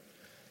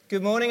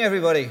Good morning,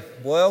 everybody.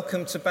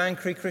 Welcome to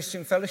Banbury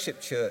Christian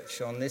Fellowship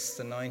Church on this,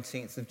 the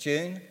 19th of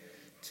June,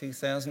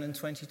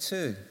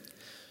 2022.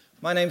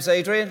 My name's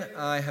Adrian.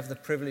 I have the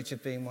privilege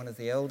of being one of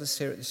the elders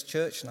here at this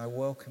church, and I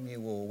welcome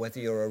you all,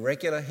 whether you're a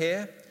regular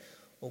here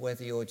or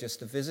whether you're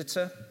just a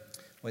visitor,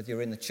 whether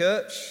you're in the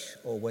church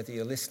or whether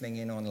you're listening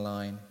in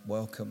online.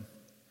 Welcome.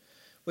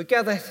 We're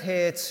gathered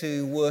here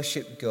to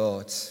worship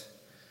God.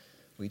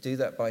 We do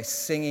that by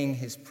singing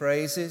his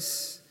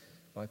praises,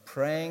 by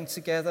praying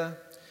together.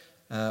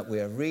 We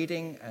are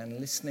reading and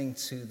listening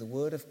to the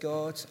Word of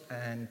God,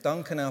 and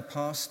Duncan, our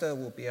pastor,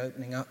 will be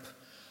opening up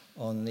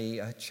on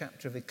the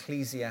chapter of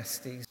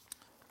Ecclesiastes.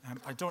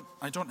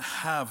 I don't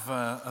have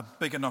a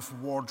big enough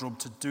wardrobe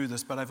to do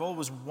this, but I've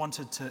always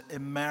wanted to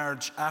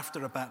emerge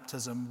after a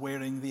baptism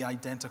wearing the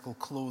identical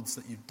clothes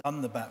that you've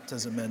done the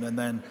baptism in, and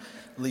then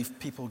leave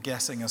people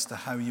guessing as to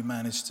how you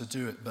managed to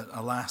do it. But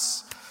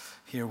alas,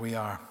 here we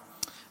are.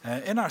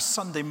 In our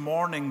Sunday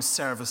morning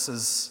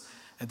services,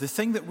 the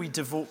thing that we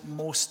devote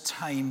most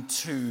time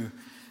to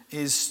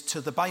is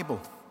to the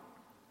Bible.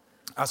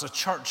 As a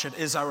church, it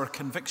is our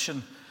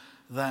conviction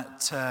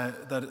that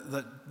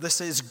this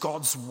is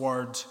God's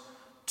word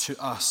to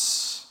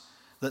us,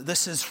 that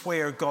this is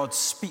where God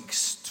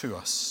speaks to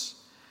us.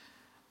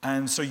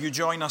 And so you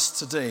join us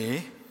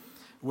today.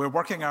 We're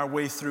working our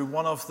way through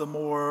one of the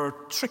more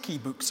tricky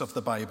books of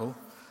the Bible,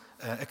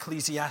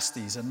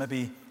 Ecclesiastes, and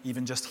maybe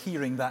even just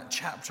hearing that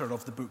chapter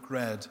of the book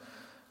read,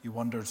 you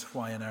wondered,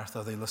 why on earth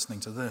are they listening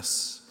to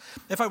this?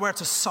 If I were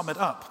to sum it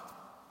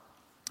up,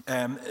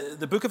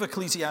 the book of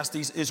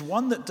Ecclesiastes is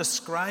one that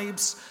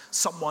describes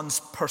someone's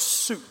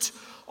pursuit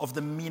of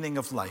the meaning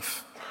of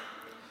life.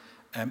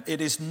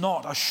 It is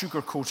not a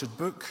sugar-coated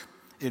book.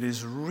 It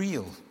is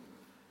real.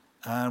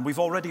 And we've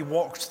already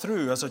walked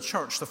through, as a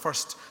church, the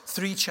first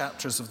 3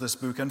 chapters of this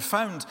book and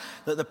found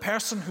that the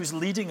person who's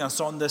leading us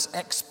on this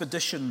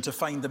expedition to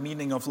find the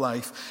meaning of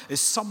life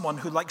is someone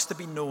who likes to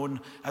be known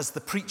as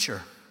the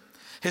preacher.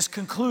 His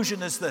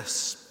conclusion is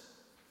this: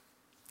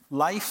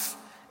 life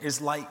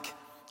is like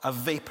a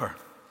vapor.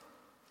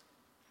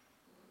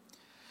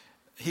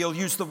 He'll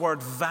use the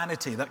word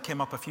vanity. That came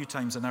up a few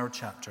times in our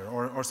chapter,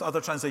 or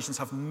other translations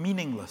have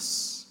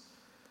meaningless.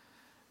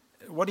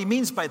 What he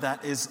means by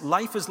that is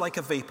life is like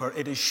a vapor.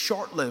 It is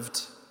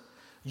short-lived.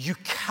 You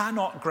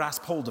cannot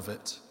grasp hold of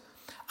it.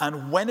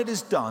 And when it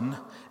is done,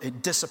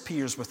 it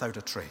disappears without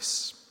a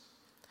trace.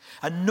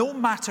 And no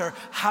matter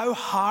how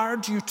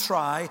hard you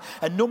try,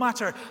 and no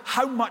matter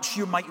how much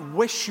you might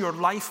wish your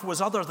life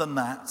was other than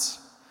that,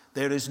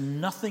 there is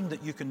nothing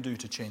that you can do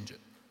to change it.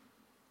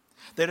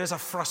 There is a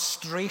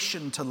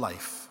frustration to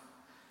life.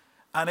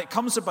 And it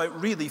comes about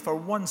really for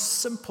one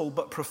simple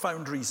but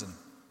profound reason: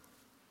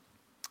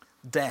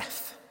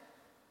 death.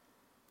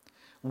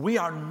 We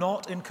are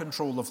not in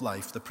control of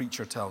life, the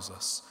preacher tells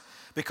us.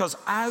 Because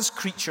as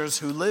creatures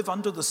who live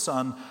under the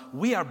sun,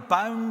 we are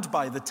bound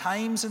by the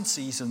times and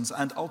seasons,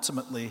 and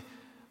ultimately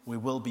we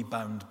will be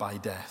bound by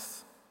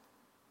death.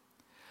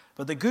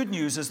 But the good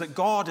news is that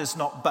God is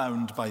not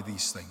bound by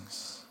these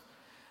things.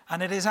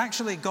 And it is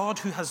actually God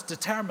who has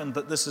determined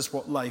that this is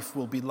what life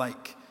will be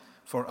like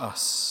for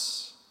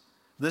us.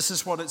 This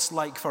is what it's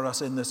like for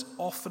us in this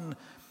often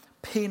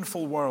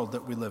painful world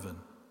that we live in.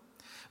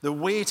 The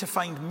way to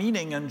find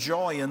meaning and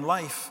joy in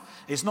life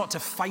is not to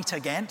fight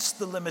against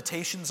the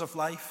limitations of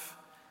life.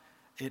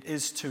 It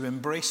is to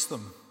embrace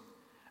them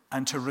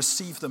and to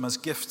receive them as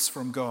gifts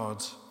from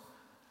God,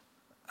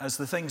 as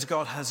the things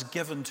God has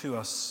given to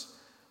us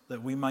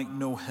that we might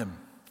know him.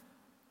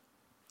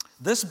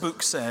 This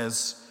book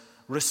says,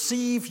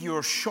 receive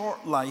your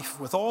short life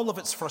with all of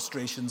its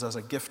frustrations as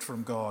a gift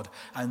from God,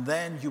 and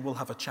then you will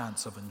have a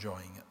chance of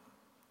enjoying it.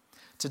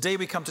 Today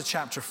we come to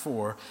chapter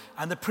 4,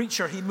 and the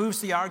preacher, he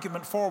moves the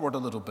argument forward a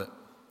little bit.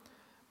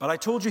 But I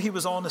told you he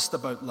was honest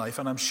about life,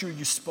 and I'm sure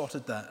you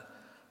spotted that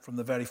from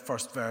the very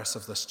first verse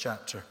of this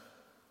chapter.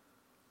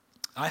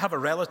 I have a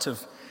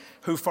relative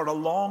who for a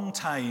long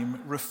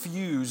time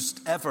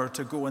refused ever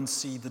to go and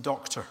see the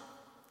doctor.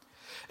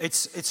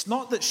 It's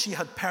not that she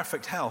had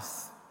perfect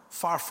health,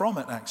 far from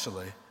it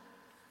actually.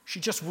 She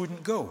just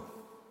wouldn't go.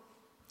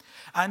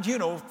 And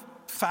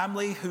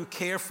family who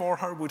care for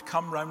her would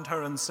come round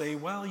her and say,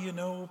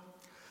 well,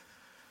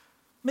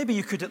 maybe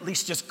you could at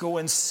least just go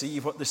and see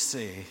what they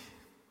say.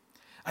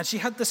 And she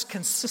had this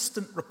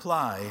consistent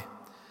reply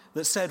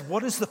that said,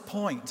 what is the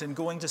point in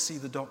going to see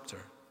the doctor?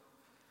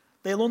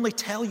 They'll only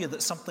tell you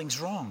that something's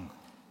wrong.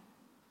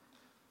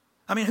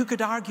 I mean, who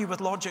could argue with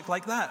logic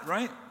like that,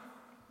 right?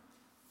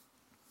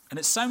 And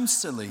it sounds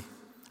silly,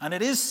 and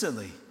it is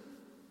silly,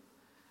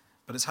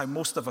 but it's how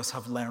most of us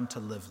have learned to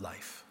live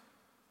life.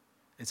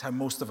 It's how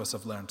most of us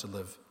have learned to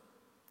live.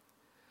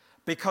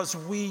 Because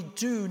we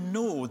do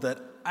know that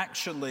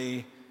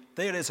actually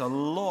there is a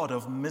lot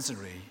of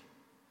misery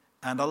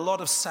and a lot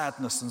of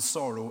sadness and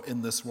sorrow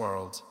in this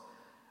world.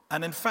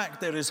 And in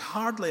fact, there is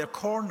hardly a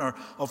corner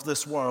of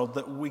this world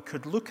that we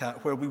could look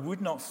at where we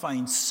would not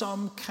find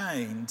some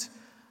kind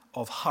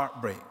of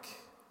heartbreak.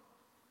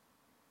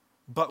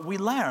 But we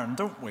learn,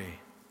 don't we?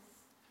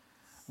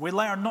 We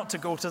learn not to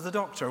go to the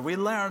doctor. We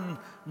learn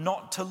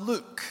not to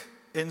look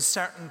in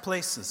certain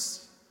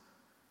places,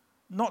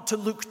 not to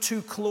look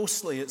too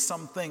closely at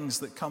some things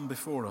that come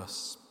before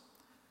us.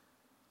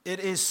 It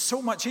is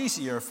so much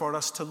easier for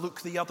us to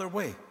look the other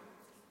way.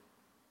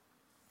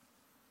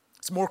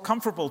 It's more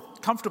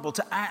comfortable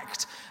to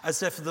act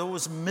as if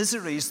those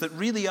miseries that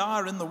really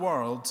are in the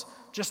world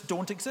just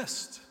don't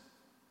exist.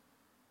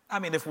 I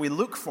mean, if we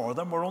look for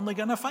them, we're only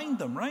going to find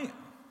them, right?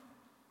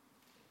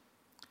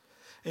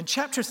 In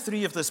chapter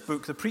 3 of this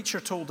book, the preacher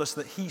told us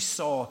that he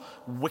saw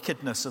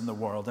wickedness in the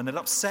world, and it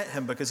upset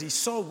him because he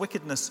saw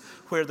wickedness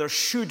where there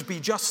should be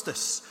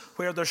justice,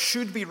 where there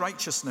should be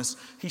righteousness.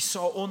 He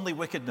saw only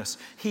wickedness.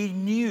 He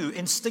knew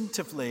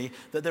instinctively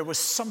that there was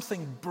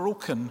something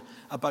broken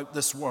about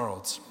this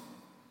world.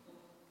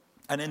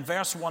 And in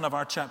verse 1 of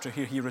our chapter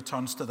here, he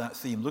returns to that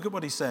theme. Look at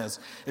what he says.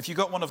 If you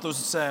got one of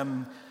those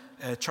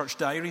church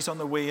diaries on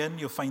the way in,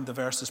 you'll find the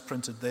verses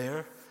printed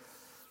there.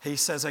 He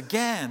says,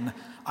 "Again,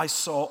 I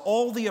saw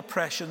all the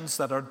oppressions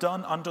that are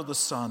done under the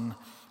sun,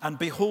 and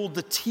behold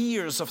the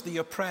tears of the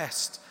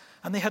oppressed,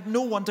 and they had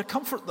no one to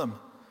comfort them.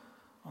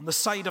 On the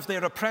side of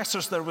their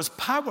oppressors there was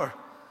power,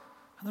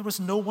 and there was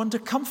no one to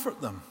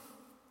comfort them."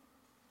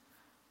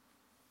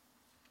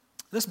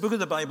 This book of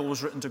the Bible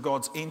was written to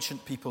God's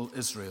ancient people,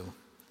 Israel.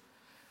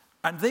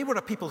 And they were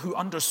a people who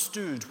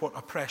understood what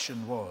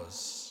oppression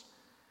was.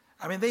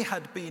 I mean, they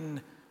had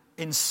been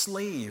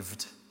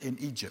enslaved in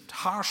Egypt,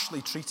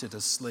 harshly treated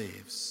as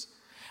slaves.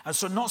 And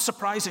so not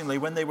surprisingly,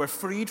 when they were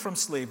freed from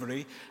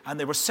slavery and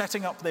they were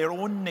setting up their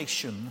own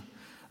nation,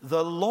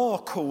 the law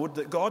code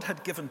that God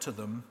had given to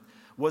them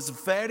was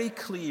very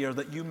clear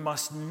that you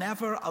must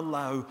never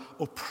allow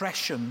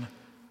oppression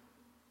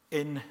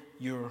in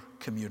your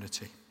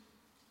community.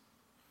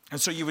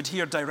 And so you would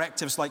hear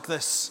directives like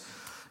this: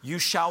 "You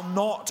shall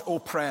not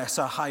oppress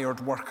a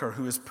hired worker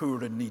who is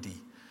poor and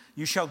needy.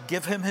 You shall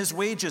give him his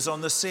wages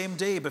on the same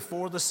day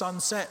before the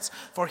sun sets,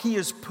 for he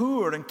is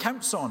poor and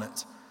counts on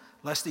it,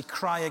 lest he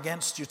cry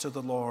against you to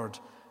the Lord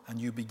and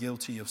you be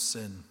guilty of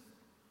sin.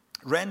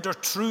 Render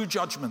true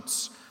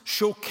judgments,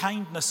 show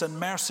kindness and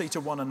mercy to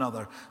one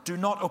another. Do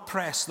not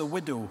oppress the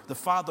widow, the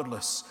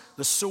fatherless,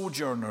 the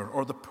sojourner,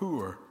 or the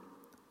poor."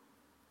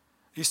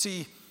 You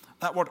see,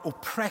 that word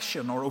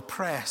oppression or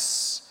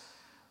oppress,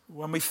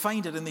 when we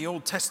find it in the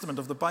Old Testament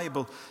of the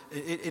Bible,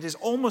 it is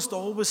almost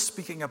always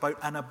speaking about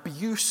an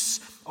abuse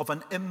of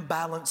an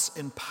imbalance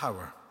in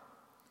power.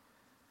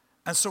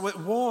 And so it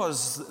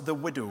was the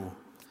widow,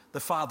 the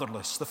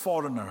fatherless, the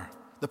foreigner,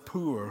 the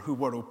poor who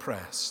were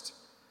oppressed,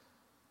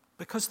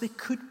 because they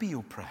could be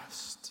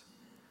oppressed.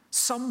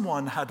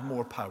 Someone had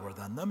more power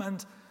than them,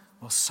 and,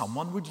 well,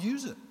 someone would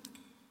use it.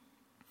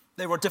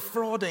 They were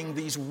defrauding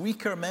these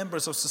weaker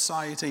members of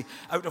society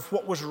out of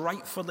what was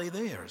rightfully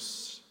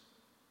theirs.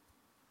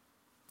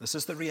 This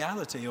is the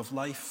reality of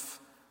life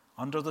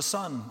under the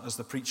sun, as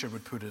the preacher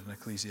would put it in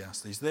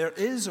Ecclesiastes. There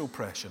is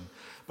oppression.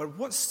 But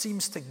what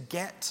seems to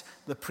get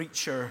the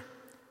preacher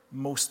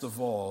most of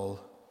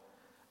all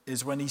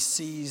is when he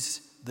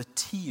sees the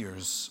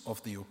tears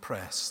of the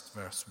oppressed,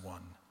 verse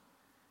 1.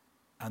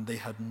 "And they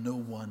had no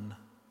one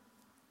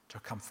to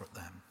comfort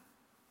them."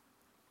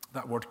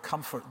 That word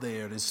comfort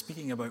there is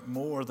speaking about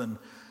more than,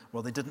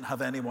 well, they didn't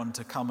have anyone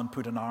to come and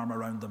put an arm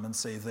around them and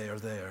say, "They're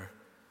there."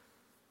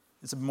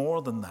 It's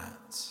more than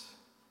that.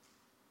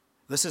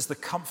 This is the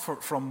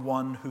comfort from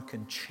one who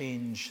can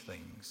change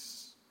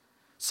things,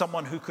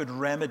 someone who could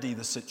remedy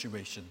the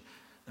situation.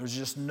 There's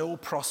just no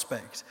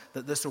prospect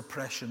that this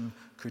oppression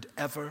could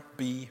ever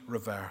be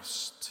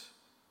reversed.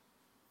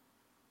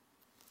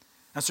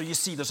 And so you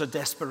see, there's a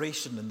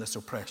desperation in this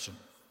oppression.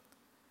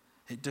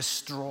 It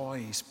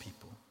destroys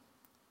people.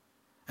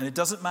 And it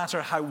doesn't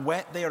matter how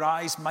wet their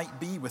eyes might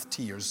be with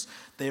tears,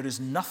 there is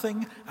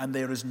nothing and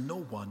there is no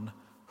one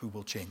who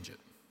will change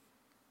it.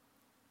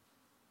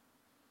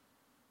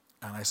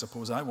 And I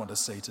suppose I want to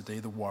say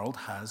today, the world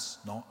has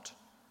not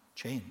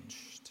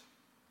changed.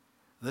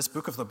 This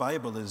book of the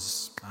Bible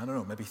is,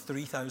 maybe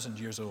 3,000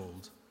 years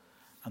old,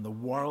 and the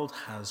world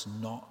has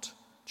not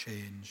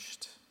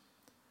changed.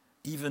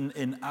 Even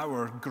in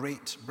our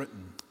Great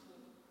Britain,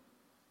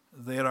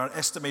 there are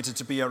estimated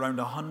to be around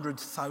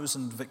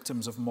 100,000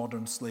 victims of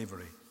modern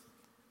slavery.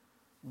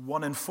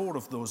 1 in 4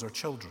 of those are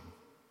children.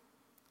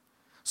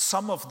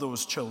 Some of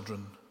those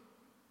children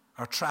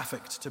are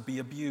trafficked to be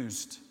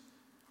abused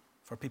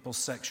for people's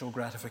sexual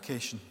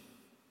gratification.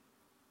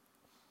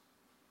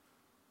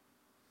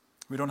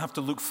 We don't have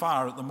to look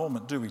far at the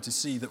moment, do we, to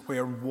see that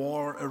where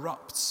war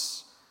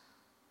erupts,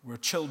 where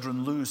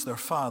children lose their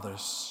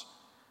fathers,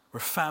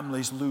 where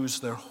families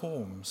lose their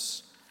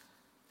homes,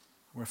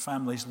 where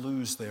families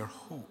lose their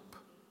hope,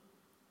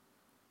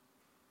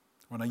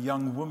 when a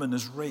young woman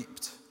is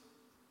raped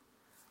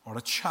or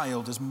a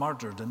child is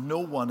murdered and no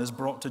one is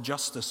brought to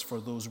justice for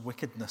those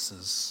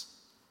wickednesses,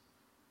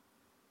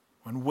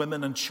 when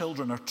women and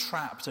children are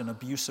trapped in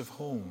abusive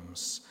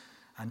homes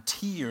and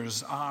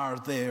tears are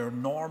their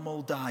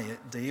normal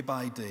diet day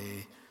by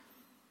day,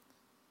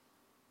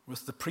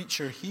 with the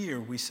preacher here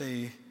we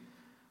say,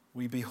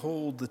 we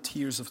behold the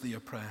tears of the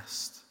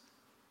oppressed,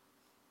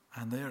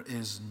 and there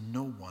is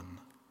no one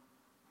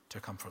to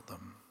comfort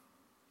them.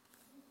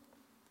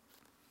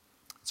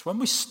 It's when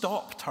we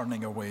stop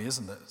turning away,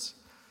 isn't it?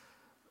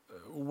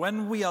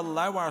 When we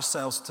allow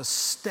ourselves to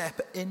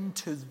step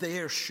into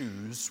their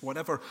shoes,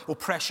 whatever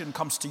oppression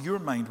comes to your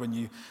mind when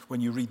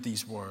you read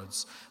these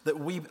words, that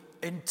we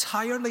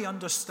entirely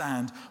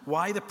understand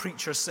why the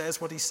preacher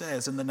says what he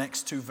says in the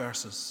next two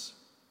verses.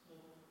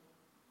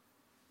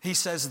 He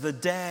says the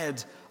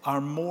dead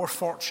are more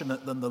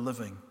fortunate than the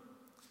living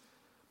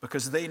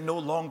because they no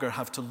longer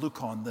have to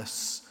look on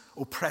this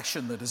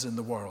oppression that is in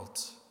the world.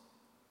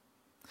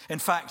 In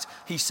fact,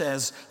 he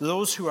says,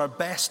 those who are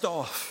best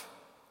off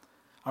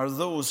are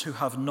those who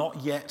have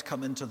not yet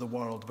come into the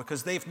world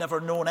because they've never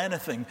known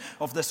anything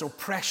of this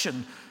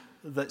oppression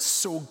that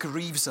so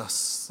grieves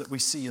us that we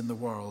see in the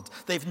world.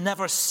 They've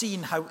never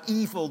seen how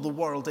evil the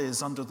world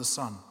is under the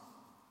sun.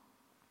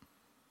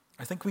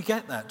 I think we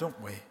get that,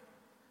 don't we?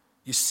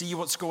 You see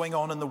what's going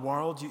on in the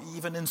world,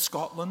 even in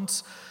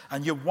Scotland,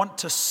 and you want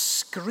to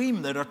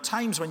scream. There are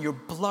times when your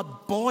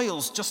blood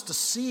boils just to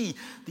see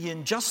the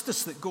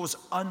injustice that goes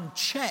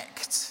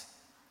unchecked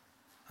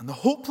and the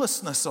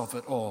hopelessness of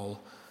it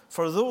all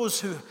for those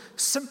who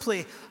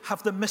simply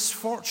have the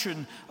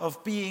misfortune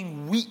of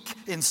being weak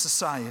in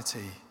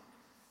society,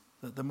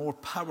 that the more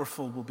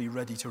powerful will be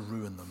ready to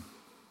ruin them.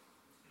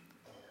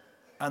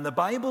 And the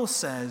Bible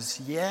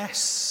says,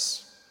 yes,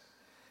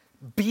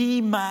 be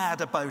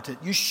mad about it.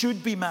 You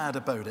should be mad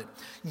about it.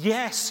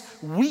 Yes,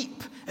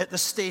 weep at the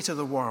state of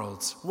the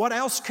world. What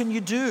else can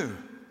you do?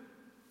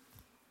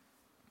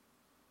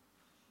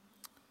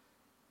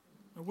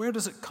 Where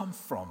does it come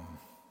from?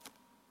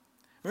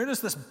 Where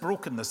does this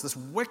brokenness, this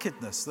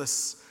wickedness,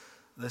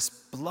 this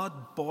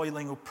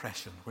blood-boiling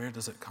oppression, where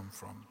does it come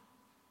from?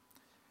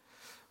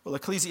 Well,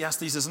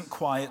 Ecclesiastes isn't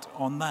quiet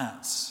on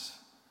that.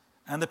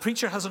 And the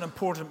preacher has an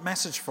important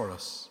message for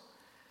us.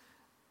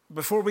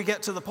 Before we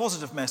get to the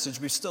positive message,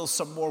 we've still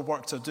some more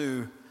work to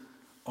do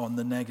on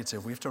the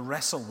negative. We have to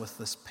wrestle with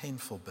this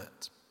painful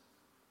bit.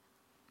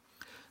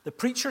 The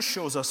preacher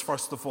shows us,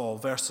 first of all,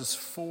 verses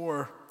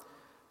 4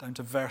 down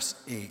to verse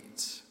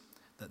 8,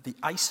 that the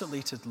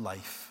isolated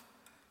life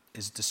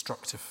is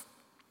destructive.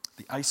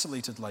 The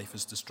isolated life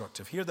is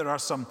destructive. Here there are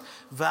some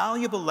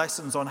valuable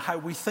lessons on how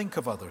we think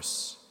of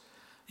others.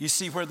 You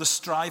see where the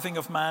striving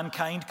of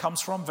mankind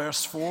comes from.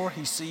 Verse 4,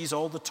 he sees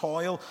all the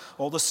toil,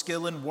 all the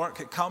skill and work.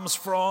 It comes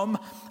from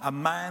a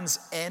man's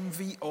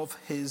envy of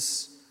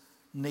his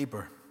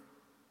neighbor.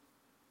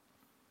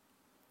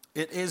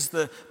 It is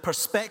the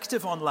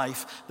perspective on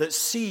life that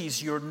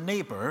sees your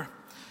neighbor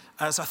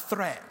as a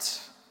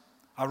threat,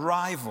 a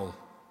rival,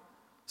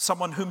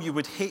 someone whom you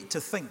would hate to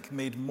think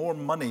made more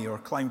money or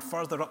climbed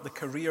further up the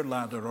career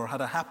ladder or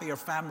had a happier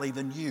family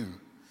than you.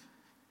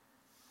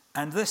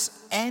 And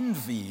this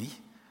envy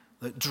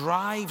that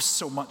drives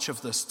so much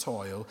of this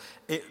toil,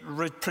 it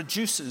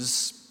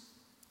produces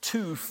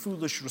two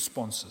foolish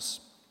responses.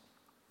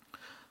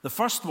 The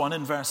first one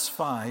in verse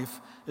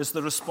 5 is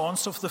the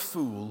response of the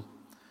fool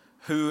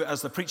who,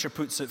 as the preacher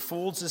puts it,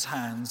 folds his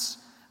hands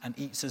and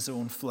eats his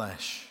own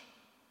flesh.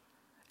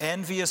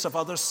 Envious of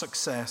others'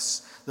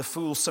 success, the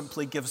fool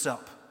simply gives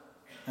up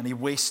and he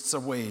wastes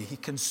away. He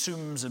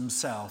consumes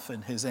himself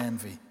in his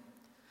envy.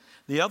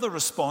 The other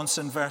response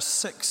in verse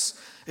 6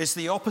 is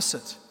the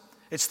opposite.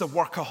 It's the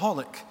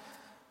workaholic.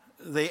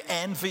 They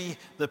envy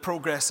the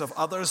progress of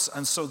others,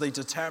 and so they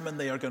determine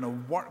they are going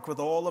to work with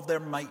all of their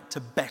might to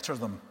better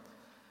them.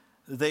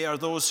 They are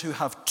those who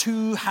have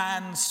two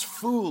hands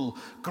full,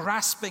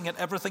 grasping at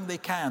everything they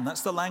can.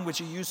 That's the language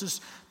he uses,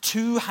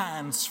 two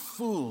hands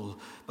full.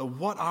 But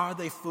what are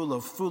they full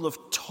of? Full of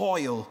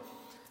toil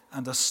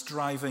and a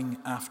striving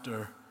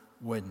after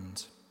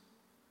wind.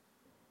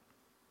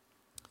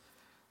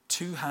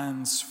 Two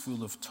hands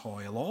full of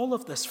toil. All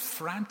of this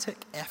frantic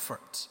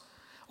effort,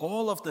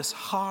 all of this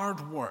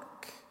hard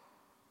work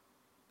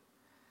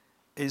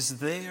is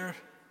there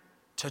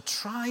to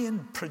try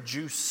and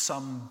produce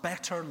some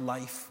better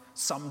life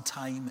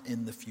sometime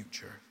in the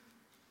future.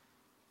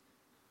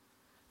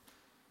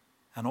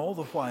 And all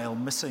the while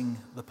missing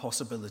the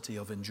possibility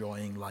of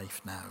enjoying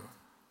life now.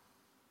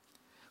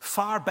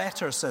 Far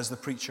better, says the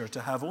preacher,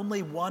 to have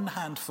only one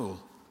handful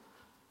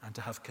and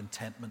to have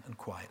contentment and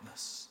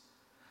quietness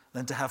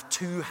than to have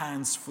two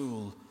hands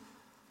full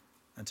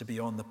and to be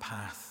on the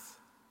path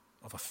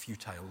of a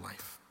futile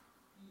life.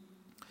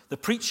 The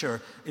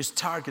preacher is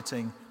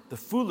targeting the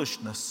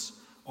foolishness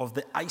of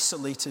the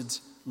isolated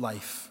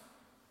life.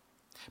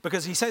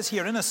 Because he says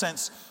here, in a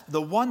sense,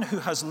 the one who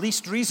has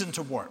least reason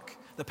to work,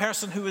 the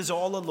person who is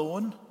all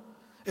alone,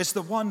 is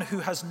the one who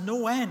has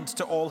no end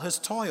to all his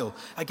toil.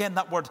 Again,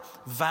 that word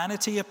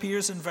vanity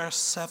appears in verse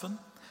 7.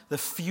 The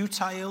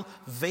futile,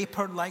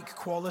 vapor-like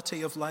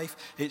quality of life.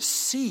 It's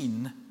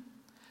seen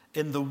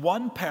in the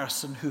one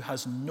person who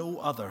has no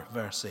other,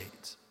 verse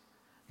 8.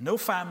 No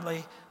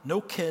family,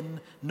 no kin,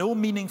 no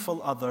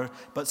meaningful other,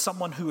 but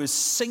someone who is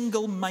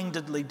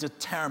single-mindedly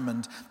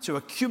determined to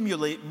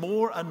accumulate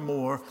more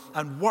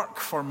and work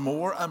for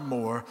more and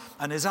more,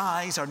 and his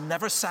eyes are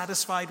never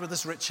satisfied with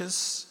his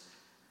riches,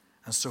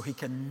 and so he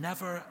can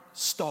never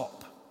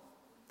stop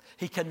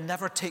he can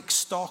never take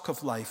stock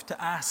of life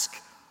to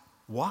ask,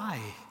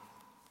 why?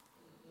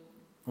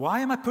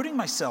 Why am I putting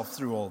myself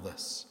through all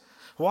this?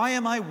 Why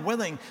am I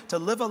willing to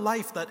live a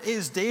life that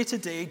is day to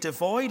day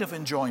devoid of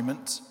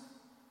enjoyment?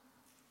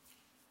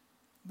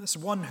 This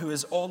one who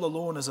is all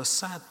alone is a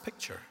sad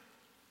picture.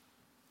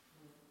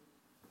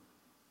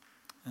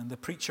 And the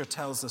preacher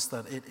tells us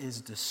that it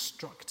is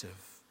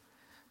destructive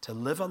to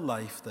live a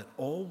life that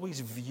always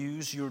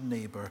views your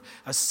neighbor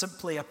as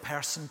simply a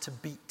person to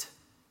beat.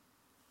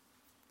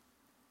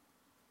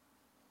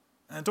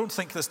 And don't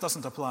think this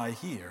doesn't apply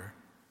here.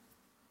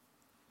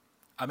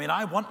 I mean,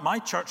 I want my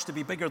church to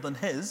be bigger than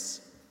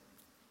his.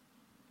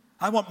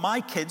 I want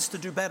my kids to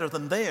do better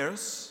than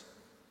theirs.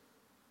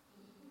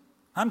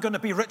 I'm going to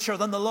be richer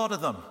than the lot of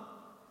them.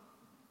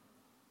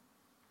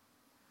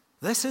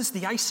 This is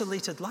the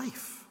isolated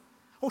life.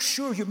 Oh,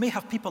 sure, you may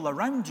have people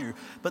around you,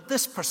 but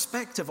this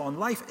perspective on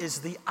life is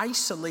the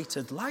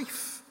isolated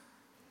life.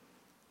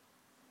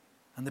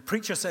 And the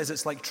preacher says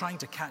it's like trying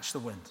to catch the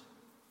wind.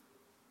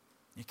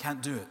 You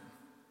can't do it.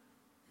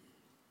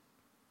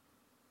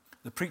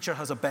 The preacher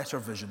has a better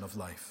vision of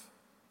life.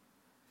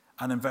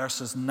 And in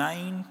verse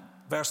 9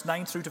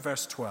 through to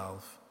verse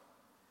 12,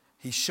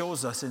 he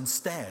shows us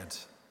instead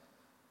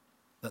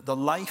that the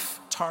life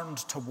turned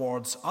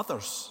towards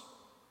others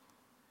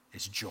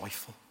is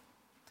joyful.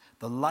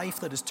 The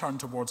life that is turned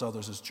towards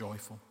others is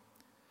joyful.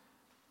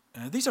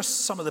 These are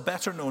some of the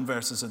better known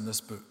verses in this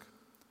book.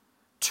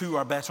 2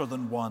 are better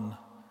than 1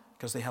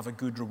 because they have a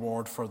good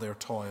reward for their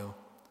toil.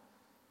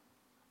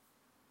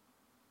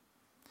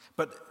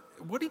 But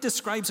what he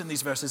describes in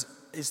these verses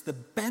is the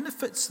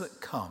benefits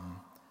that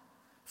come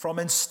from,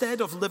 instead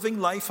of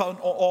living life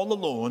all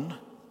alone,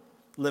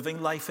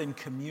 living life in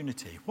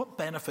community. What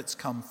benefits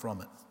come from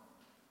it?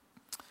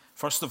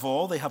 First of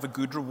all, they have a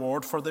good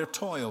reward for their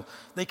toil.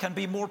 They can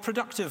be more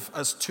productive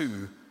as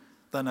 2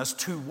 than as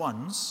 2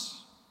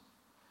 ones.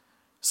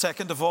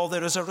 Second of all,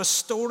 there is a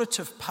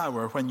restorative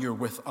power when you're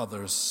with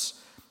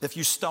others. If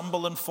you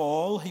stumble and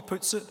fall, he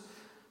puts it,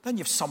 then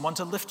you've someone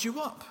to lift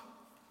you up.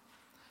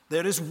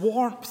 There is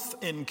warmth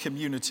in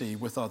community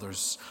with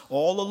others.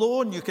 All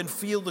alone, you can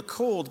feel the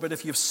cold, but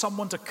if you have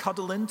someone to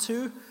cuddle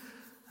into,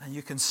 then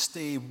you can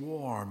stay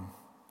warm.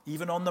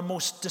 Even on the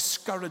most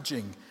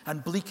discouraging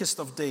and bleakest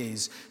of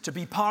days, to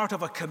be part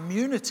of a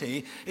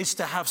community is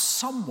to have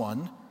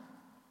someone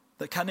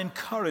that can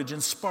encourage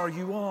and spur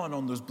you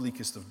on those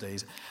bleakest of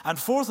days. And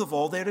fourth of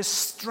all, there is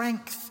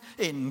strength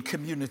in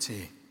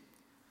community.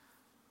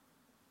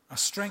 A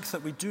strength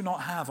that we do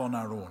not have on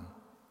our own.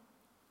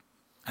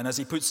 And as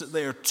he puts it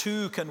there,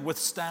 2 can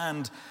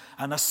withstand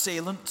an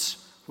assailant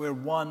where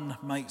 1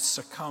 might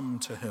succumb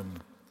to him.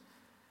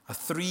 A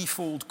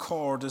 3-fold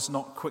cord is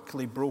not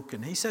quickly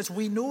broken. He says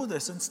we know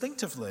this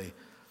instinctively.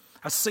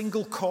 A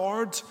single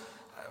cord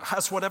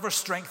has whatever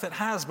strength it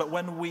has, but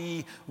when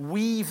we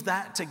weave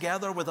that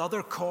together with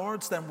other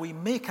cords, then we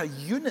make a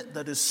unit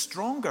that is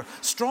stronger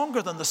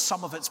than the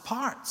sum of its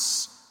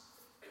parts.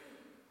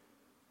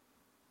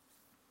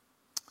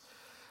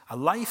 A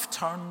life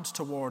turned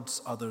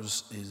towards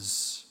others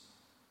is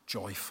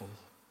joyful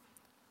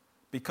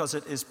because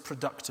it is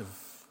productive,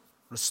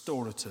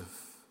 restorative.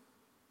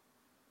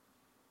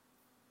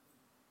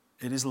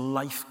 It is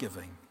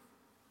life-giving.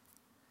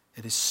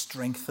 It is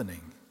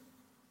strengthening.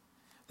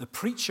 The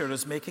preacher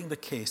is making the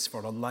case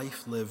for a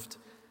life lived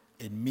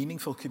in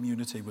meaningful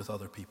community with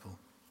other people.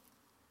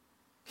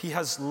 He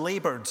has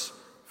labored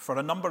for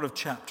a number of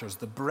chapters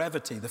the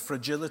brevity, the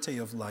fragility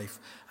of life,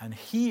 and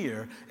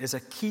here is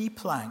a key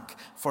plank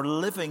for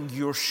living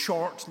your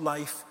short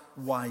life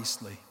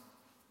wisely.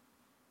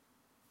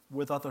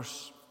 With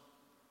others,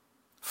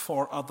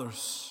 for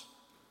others,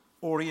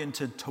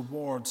 oriented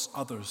towards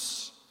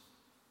others.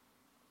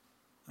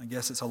 I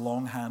guess it's a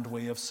longhand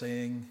way of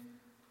saying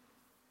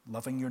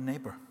loving your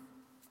neighbor.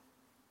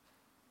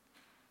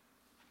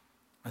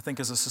 I think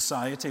as a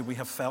society we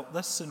have felt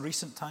this in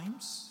recent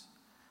times.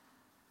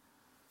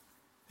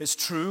 It's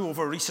true,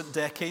 over recent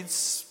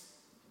decades,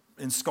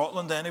 in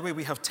Scotland anyway,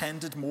 we have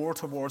tended more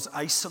towards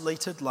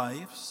isolated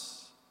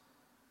lives.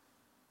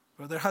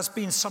 But there has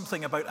been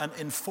something about an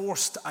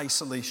enforced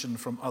isolation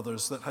from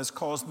others that has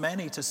caused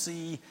many to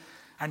see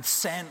and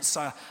sense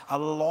a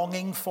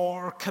longing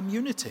for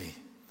community.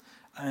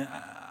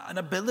 An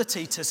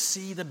ability to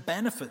see the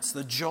benefits,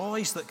 the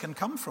joys that can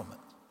come from it.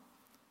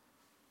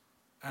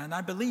 And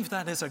I believe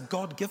that is a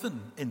God-given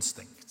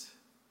instinct.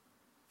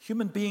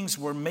 Human beings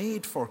were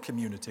made for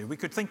community. We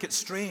could think it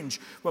strange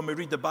when we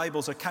read the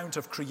Bible's account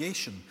of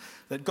creation,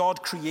 that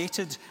God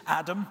created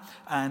Adam,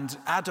 and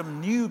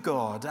Adam knew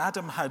God.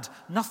 Adam had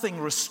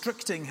nothing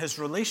restricting his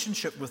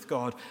relationship with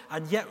God.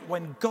 And yet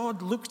when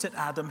God looked at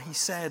Adam, he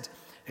said,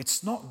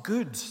 "It's not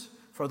good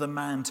for the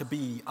man to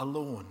be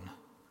alone."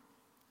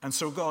 And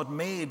so God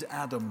made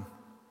Adam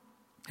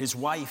his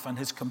wife and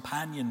his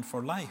companion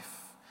for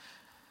life.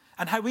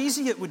 And how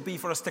easy it would be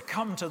for us to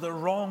come to the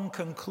wrong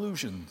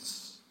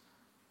conclusions.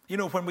 You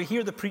know, when we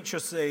hear the preacher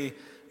say,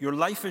 your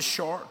life is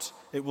short,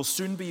 it will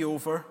soon be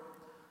over,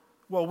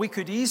 Well, we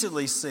could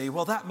easily say,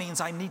 well, that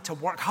means I need to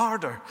work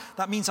harder.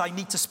 That means I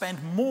need to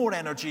spend more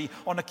energy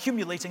on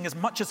accumulating as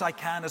much as I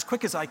can, as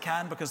quick as I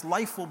can, because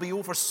life will be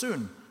over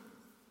soon.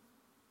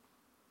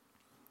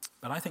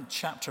 But I think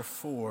chapter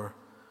 4,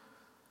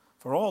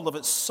 for all of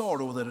its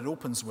sorrow that it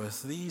opens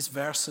with, these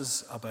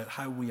verses about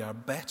how we are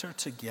better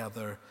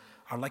together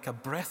are like a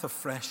breath of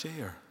fresh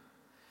air.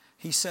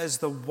 He says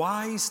the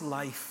wise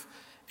life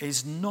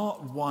is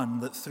not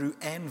one that through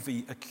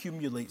envy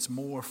accumulates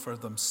more for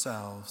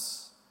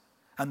themselves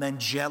and then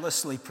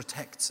jealously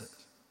protects it.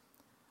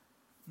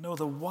 No,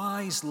 the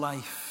wise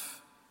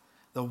life,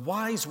 the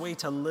wise way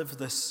to live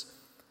this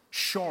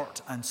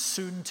short and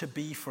soon to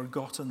be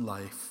forgotten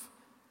life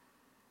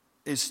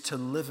is to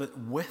live it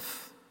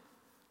with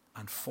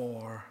and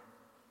for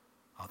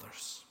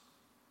others.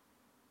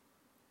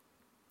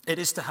 It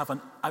is to have an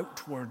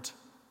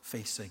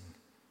outward-facing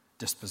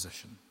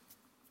disposition.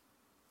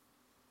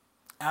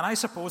 And I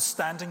suppose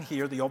standing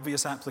here, the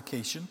obvious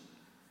application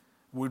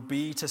would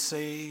be to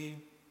say,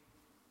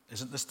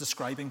 isn't this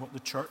describing what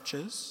the church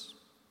is?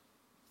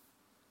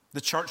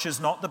 The church is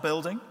not the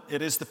building,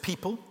 it is the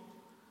people,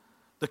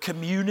 the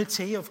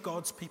community of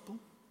God's people.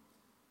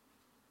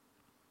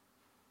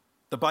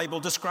 The Bible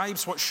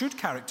describes what should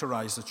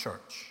characterize the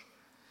church.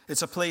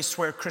 It's a place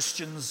where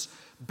Christians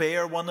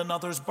bear one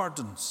another's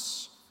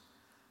burdens,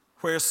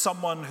 where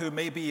someone who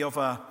may be of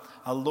a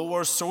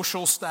lower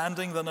social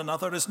standing than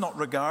another is not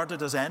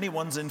regarded as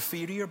anyone's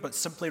inferior, but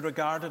simply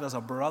regarded as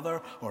a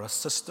brother or a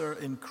sister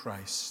in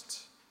Christ.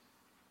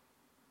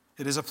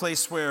 It is a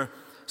place where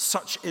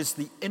such is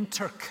the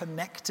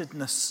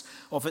interconnectedness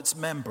of its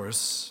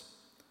members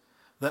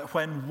that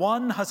when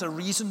one has a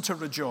reason to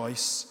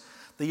rejoice,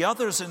 the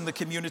others in the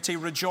community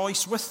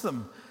rejoice with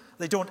them.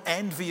 They don't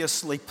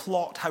enviously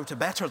plot how to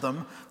better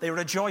them, they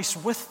rejoice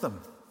with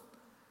them.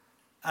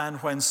 And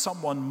when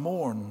someone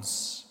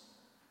mourns,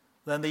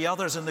 then the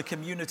others in the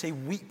community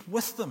weep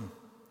with them.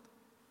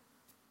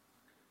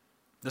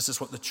 This is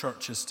what the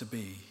church is to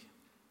be.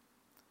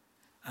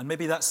 And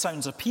maybe that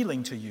sounds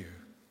appealing to you.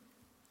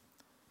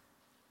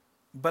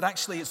 But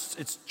actually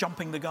it's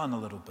jumping the gun a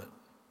little bit.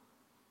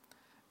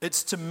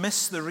 It's to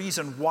miss the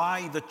reason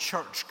why the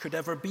church could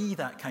ever be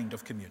that kind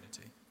of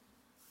community.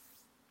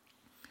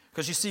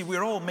 Because you see,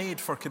 we're all made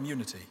for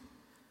community.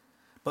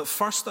 But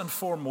first and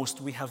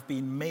foremost, we have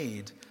been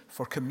made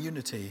for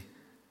community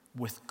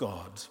with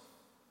God.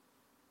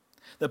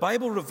 The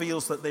Bible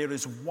reveals that there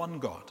is one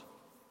God.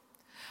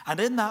 And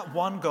in that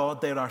one God,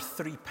 there are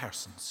three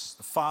persons: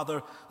 the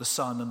Father, the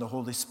Son, and the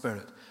Holy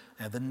Spirit.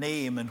 The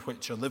name in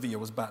which Olivia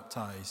was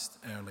baptized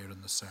earlier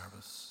in the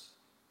service.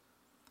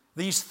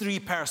 These three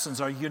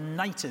persons are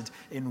united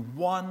in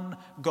one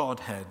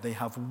Godhead. They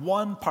have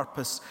one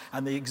purpose,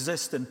 and they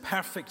exist in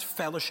perfect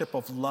fellowship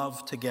of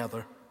love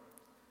together.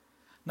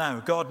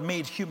 Now, God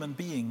made human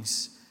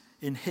beings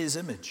in his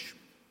image,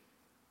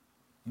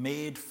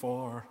 made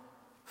for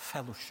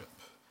fellowship,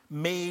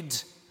 made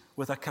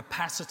with a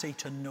capacity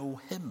to know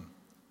him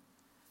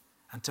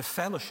and to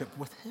fellowship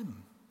with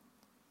him.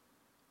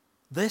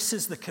 This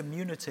is the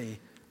community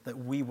that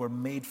we were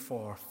made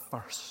for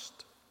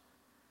first.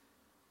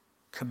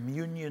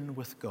 Communion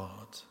with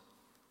God.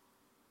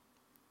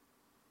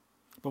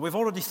 But we've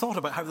already thought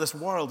about how this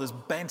world is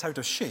bent out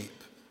of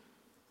shape.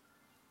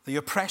 The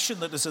oppression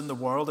that is in the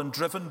world and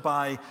driven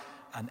by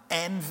an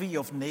envy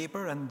of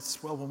neighbor. And,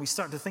 well, when we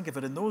start to think of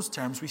it in those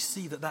terms, we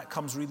see that that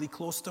comes really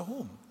close to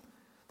home.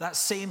 That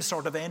same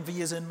sort of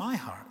envy is in my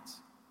heart.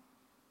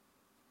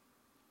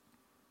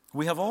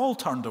 We have all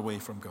turned away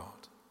from God.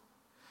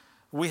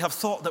 We have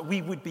thought that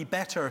we would be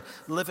better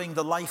living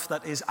the life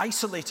that is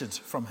isolated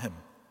from him.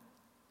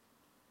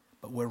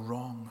 But we're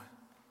wrong.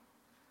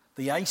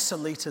 The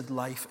isolated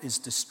life is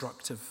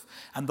destructive,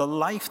 and the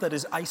life that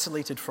is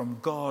isolated from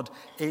God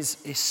is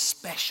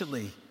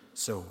especially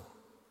so.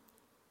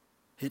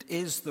 It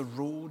is the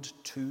road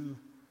to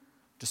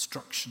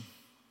destruction.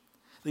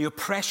 The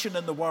oppression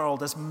in the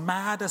world, as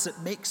mad as it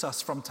makes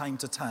us from time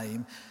to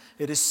time,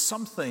 it is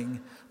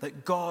something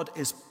that God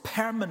is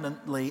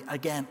permanently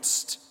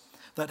against.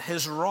 That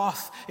his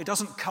wrath, it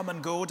doesn't come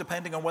and go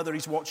depending on whether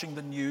he's watching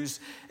the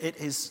news. It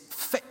is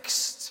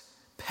fixed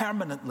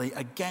permanently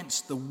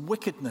against the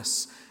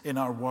wickedness in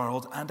our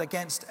world and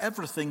against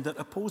everything that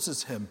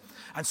opposes him.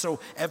 And so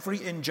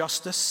every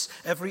injustice,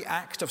 every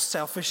act of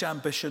selfish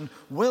ambition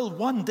will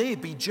one day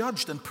be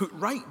judged and put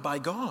right by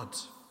God.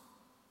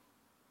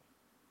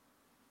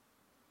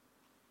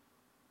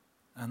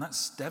 And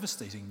that's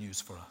devastating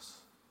news for us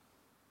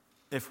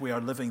if we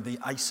are living the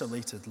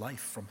isolated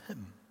life from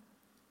him.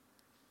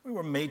 We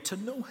were made to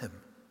know him.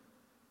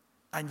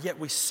 And yet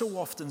we so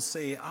often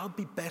say, I'll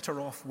be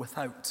better off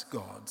without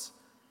God.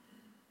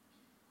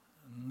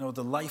 No,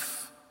 the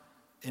life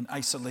in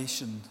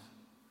isolation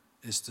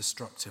is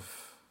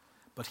destructive.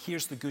 But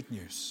here's the good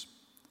news.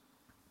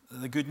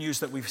 The good news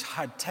that we've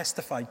had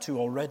testified to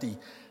already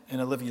in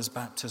Olivia's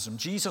baptism.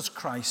 Jesus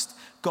Christ,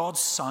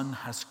 God's Son,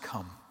 has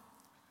come.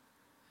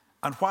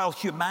 And while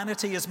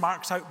humanity is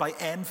marked out by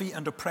envy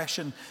and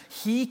oppression,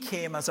 he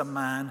came as a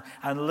man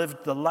and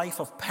lived the life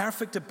of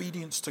perfect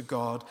obedience to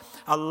God,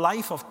 a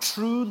life of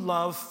true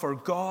love for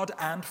God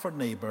and for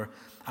neighbor,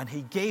 and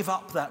he gave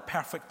up that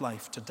perfect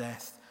life to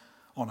death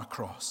on a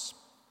cross.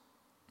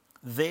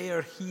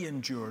 There he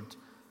endured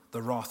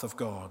the wrath of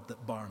God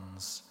that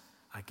burns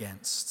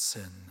against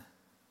sin.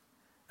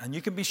 And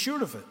you can be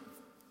sure of it,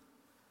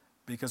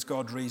 because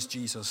God raised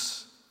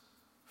Jesus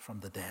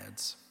from the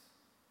dead.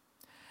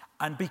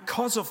 And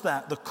because of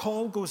that, the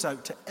call goes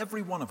out to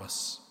every one of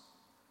us.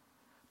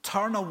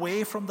 Turn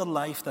away from the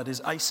life that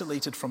is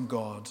isolated from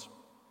God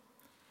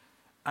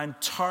and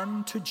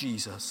turn to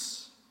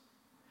Jesus.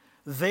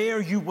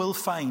 There you will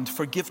find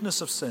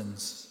forgiveness of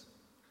sins.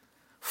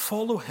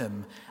 Follow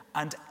him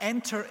and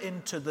enter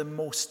into the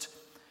most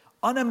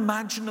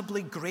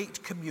unimaginably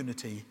great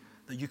community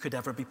that you could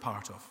ever be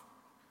part of.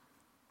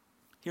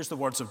 Here's the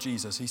words of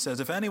Jesus. He says,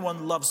 "If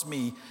anyone loves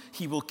me,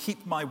 he will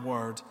keep my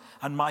word,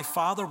 and my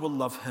Father will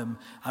love him,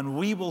 and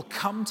we will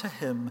come to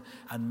him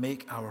and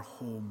make our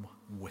home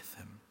with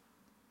him."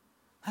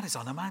 That is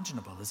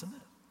unimaginable, isn't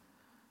it?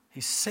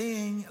 He's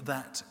saying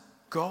that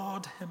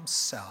God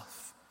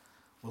himself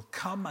will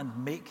come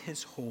and make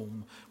his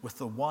home with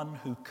the one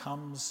who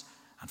comes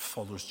and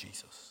follows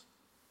Jesus.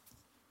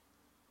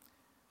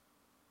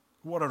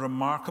 What a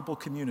remarkable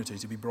community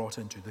to be brought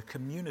into, the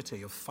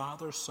community of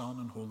Father, Son,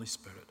 and Holy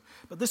Spirit.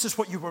 But this is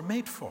what you were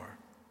made for,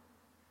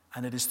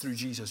 and it is through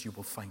Jesus you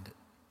will find it.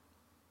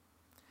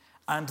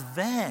 And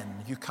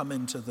then you come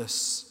into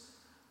this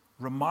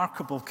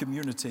remarkable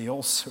community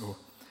also,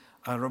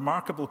 a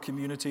remarkable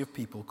community of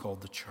people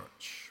called the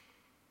church,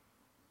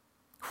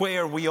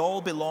 where we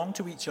all belong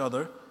to each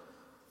other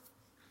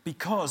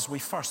because we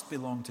first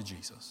belong to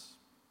Jesus.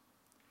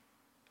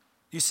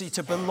 You see,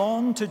 to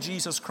belong to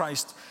Jesus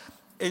Christ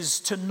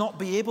is to not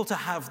be able to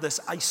have this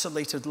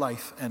isolated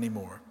life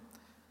anymore.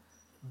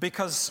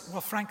 Because, well,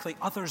 frankly,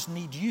 others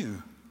need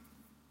you.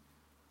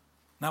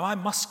 Now, I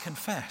must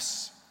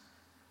confess,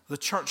 the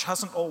church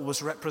hasn't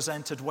always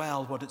represented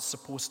well what it's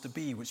supposed to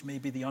be, which may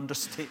be the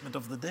understatement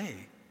of the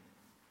day.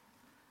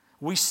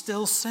 We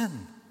still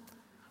sin.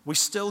 We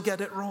still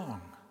get it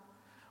wrong.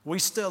 We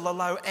still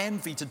allow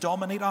envy to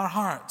dominate our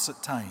hearts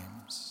at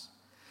times.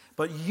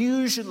 But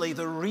usually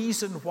the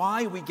reason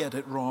why we get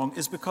it wrong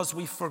is because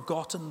we've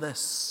forgotten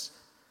this,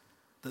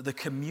 that the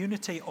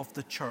community of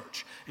the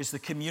church is the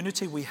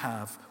community we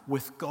have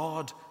with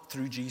God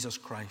through Jesus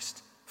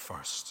Christ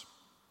first.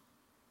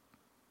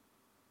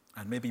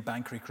 And maybe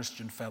Banchory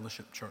Christian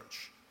Fellowship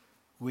Church,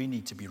 we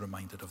need to be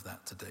reminded of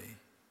that today.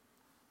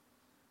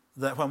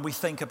 That when we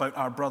think about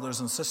our brothers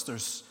and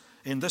sisters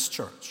in this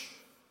church,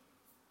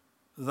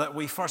 that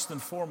we first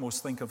and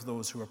foremost think of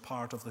those who are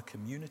part of the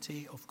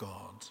community of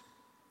God.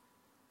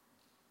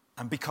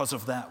 And because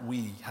of that,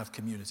 we have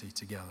community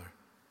together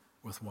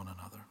with one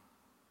another.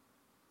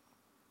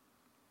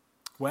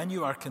 When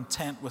you are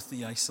content with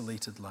the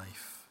isolated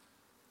life,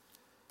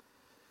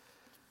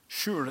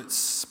 sure,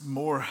 it's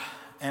more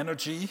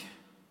energy,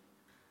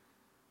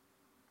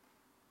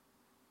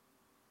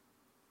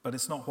 but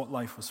it's not what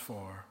life was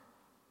for.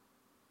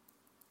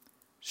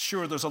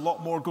 Sure, there's a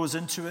lot more goes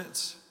into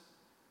it,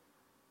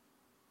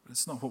 but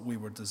it's not what we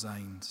were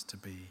designed to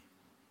be.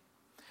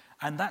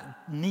 And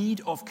that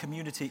need of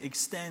community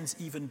extends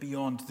even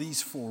beyond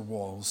these four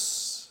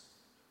walls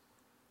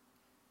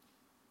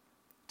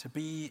to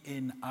be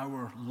in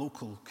our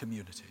local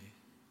community,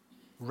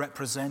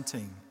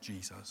 representing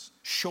Jesus,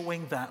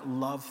 showing that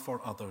love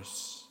for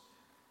others,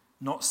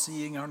 not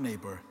seeing our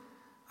neighbor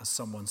as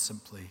someone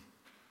simply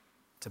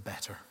to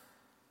better.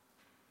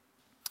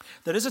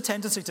 There is a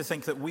tendency to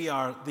think that we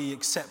are the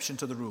exception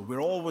to the rule. We're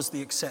always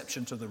the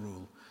exception to the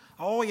rule.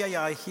 Oh,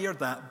 yeah, I hear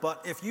that,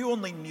 but if you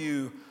only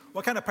knew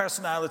what kind of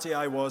personality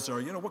I was,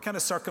 or, what kind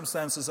of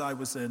circumstances I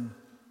was in.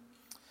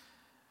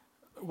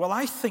 Well,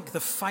 I think the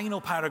final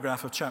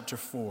paragraph of chapter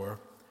 4,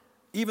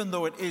 even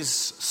though it is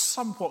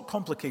somewhat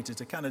complicated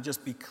to kind of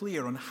just be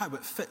clear on how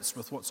it fits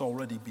with what's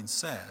already been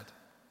said,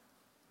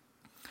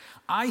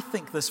 I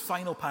think this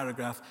final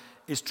paragraph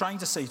is trying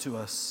to say to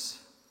us,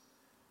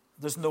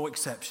 there's no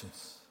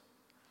exceptions.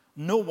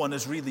 No one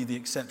is really the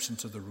exception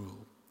to the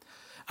rule.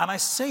 And I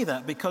say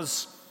that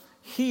because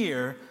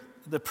here,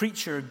 the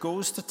preacher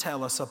goes to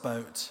tell us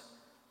about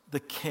the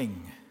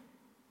king.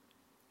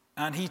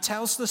 And he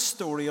tells the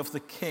story of the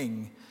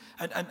king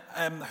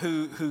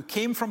who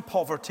came from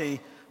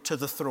poverty to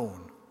the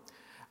throne.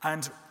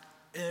 And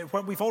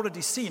what we've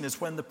already seen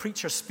is when the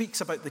preacher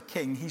speaks about the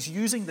king, he's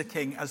using the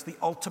king as the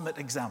ultimate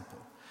example,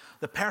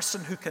 the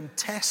person who can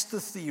test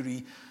the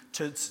theory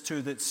to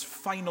its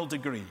final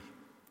degree.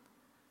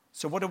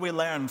 So what do we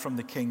learn from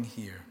the king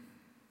here?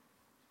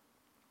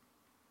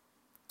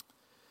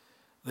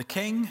 The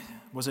king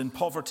was in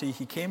poverty,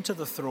 he came to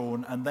the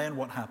throne, and then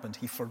what happened?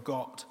 He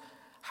forgot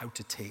how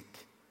to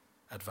take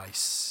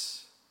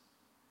advice.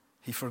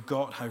 He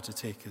forgot how to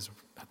take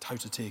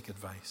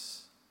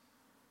advice,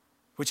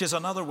 which is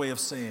another way of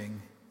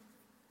saying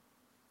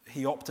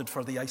he opted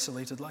for the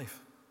isolated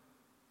life.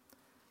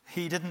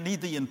 He didn't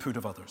need the input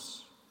of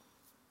others.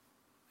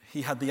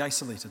 He had the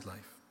isolated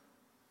life.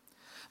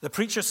 The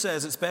preacher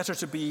says it's better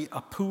to be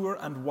a poor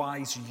and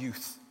wise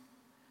youth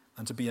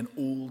than to be an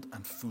old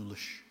and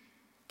foolish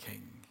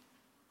king.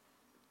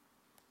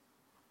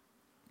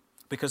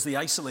 Because the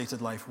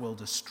isolated life will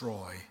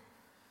destroy.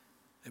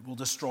 It will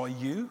destroy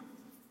you,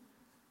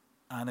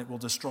 and it will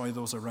destroy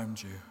those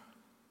around you.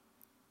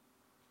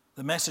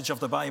 The message of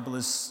the Bible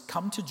is,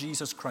 come to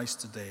Jesus Christ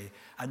today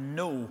and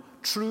know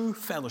true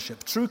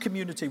fellowship, true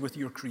community with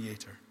your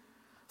Creator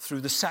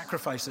through the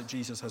sacrifice that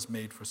Jesus has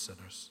made for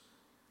sinners.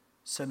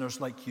 Sinners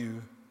like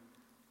you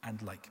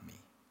and like me.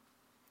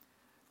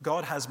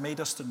 God has made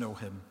us to know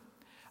him,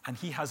 and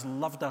he has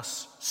loved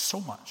us so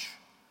much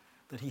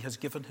that he has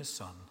given his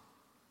Son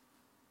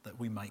that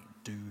we might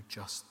do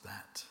just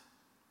that.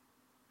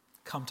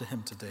 Come to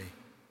him today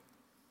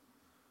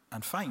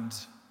and find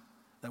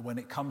that when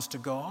it comes to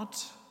God,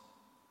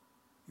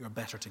 you're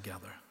better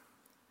together.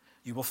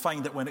 You will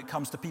find that when it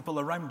comes to people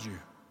around you,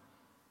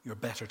 you're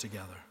better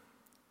together.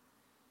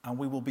 And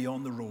we will be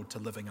on the road to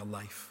living a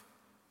life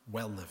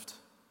well lived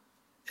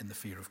in the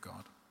fear of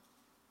God.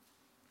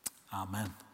 Amen.